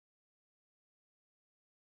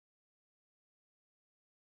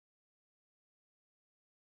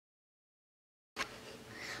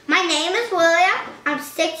My name is William. I'm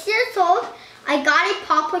 6 years old. I got a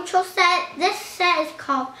Paw Patrol set. This set is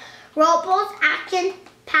called Rubble's Action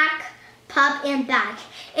Pack Pup and Badge.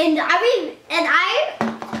 And I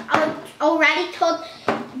already told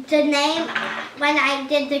the name when I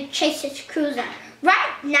did the Chase's Cruiser.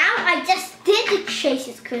 Right now, I just did the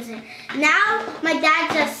Chase's Cruiser. Now, my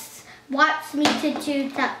dad just wants me to do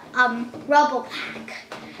the Rubble Pack.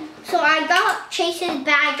 So I got Chase's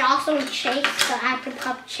badge, also Chase, so I can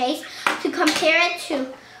Pup Chase, to compare it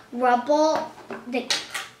to Rubble, the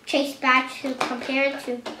Chase badge, to compare it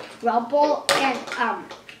to Rubble, and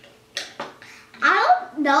I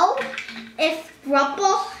don't know if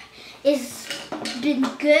Rubble is been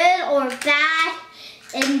good or bad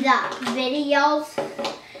in the videos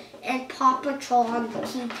and Paw Patrol on the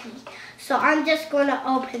TV. So I'm just going to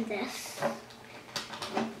open this.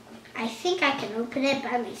 I think I can open it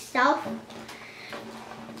by myself.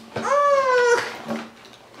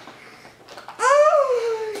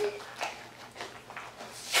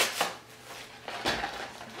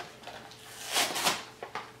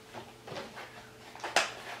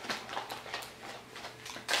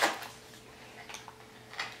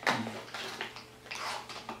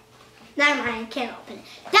 Never mind, I can't open it.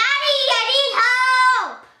 Daddy, I need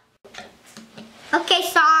help! Okay,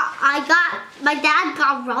 so my dad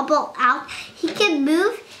got Rubble out. He can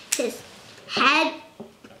move his head,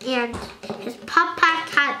 and his Pup Pack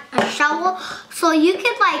had a shovel. So you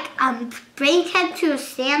can like bring him to a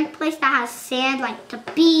sand place that has sand, like the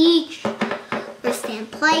beach, or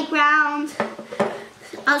sand playground.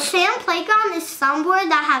 A sand playground is somewhere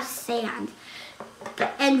that has sand.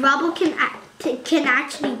 And Rubble can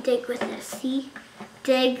actually dig with this. See?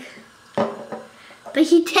 Dig. But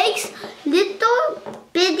he takes little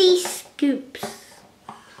bitty scoops.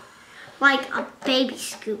 Like a baby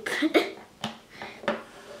scoop.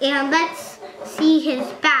 And let's see his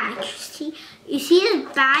badge. See? You see his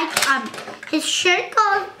badge? His shirt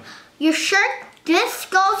goes, this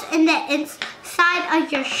goes in the inside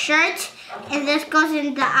of your shirt, and this goes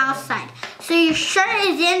in the outside. So your shirt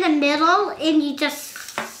is in the middle, and you just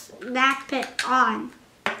snap it on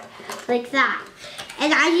like that.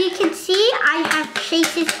 And as you can see, I have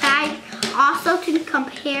Chase's badge also to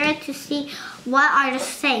compare it to see what are the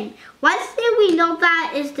same. One thing we know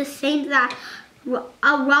that is the same, that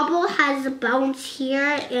Rubble has the bones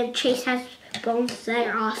here and Chase has bones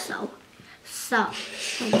there also. So,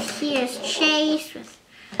 and here's Chase with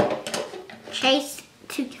Chase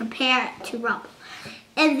to compare it to Rubble.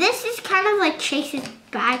 And this is kind of like Chase's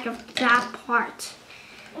badge of that part.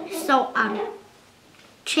 So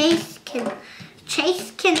Chase can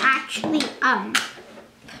actually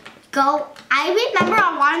go. I remember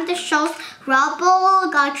on one of the shows, Rubble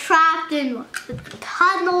got trapped in the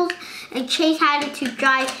tunnels and Chase had to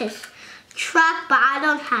drive his truck, but I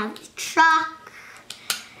don't have the truck.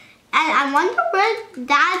 And I wonder where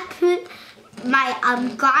Dad put my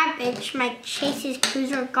garbage, my Chase's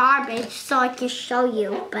Cruiser garbage, so I can show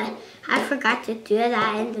you, but I forgot to do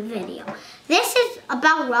that in the video. This is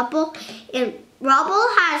about Rubble, and Rubble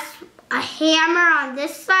has a hammer on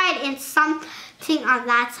this side and something on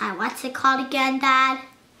that side. What's it called again, Dad?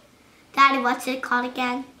 Daddy, what's it called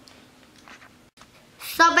again?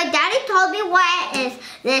 So my daddy told me what it is.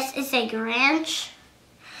 This is a wrench,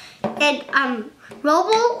 and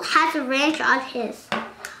Rubble has a wrench on his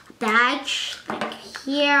badge, like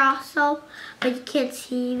here also, but you can't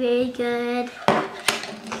see very good.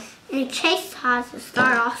 And Chase has a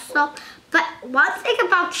star also. But one thing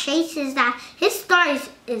about Chase is that his star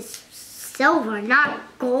is silver, not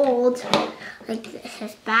gold, like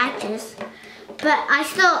his badges. But I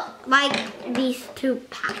still like these two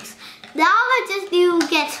packs. Now I just do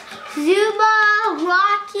get Zuma,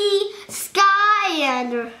 Rocky, Skye,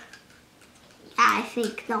 and I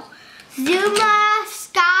think no. Zuma,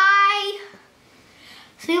 Skye,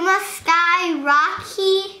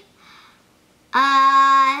 Rocky,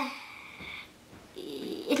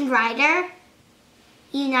 and Ryder.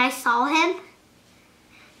 You guys saw him?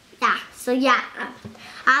 Yeah, so yeah,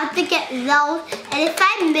 I have to get those. And if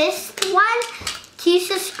I missed one, please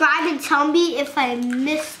subscribe and tell me if I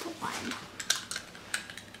missed one.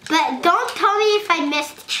 But don't tell me if I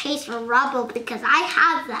missed Chase or Rubble, because I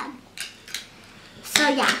have them. So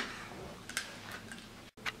yeah.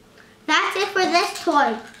 That's it for this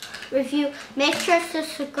toy review. Make sure to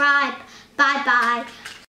subscribe. Bye bye.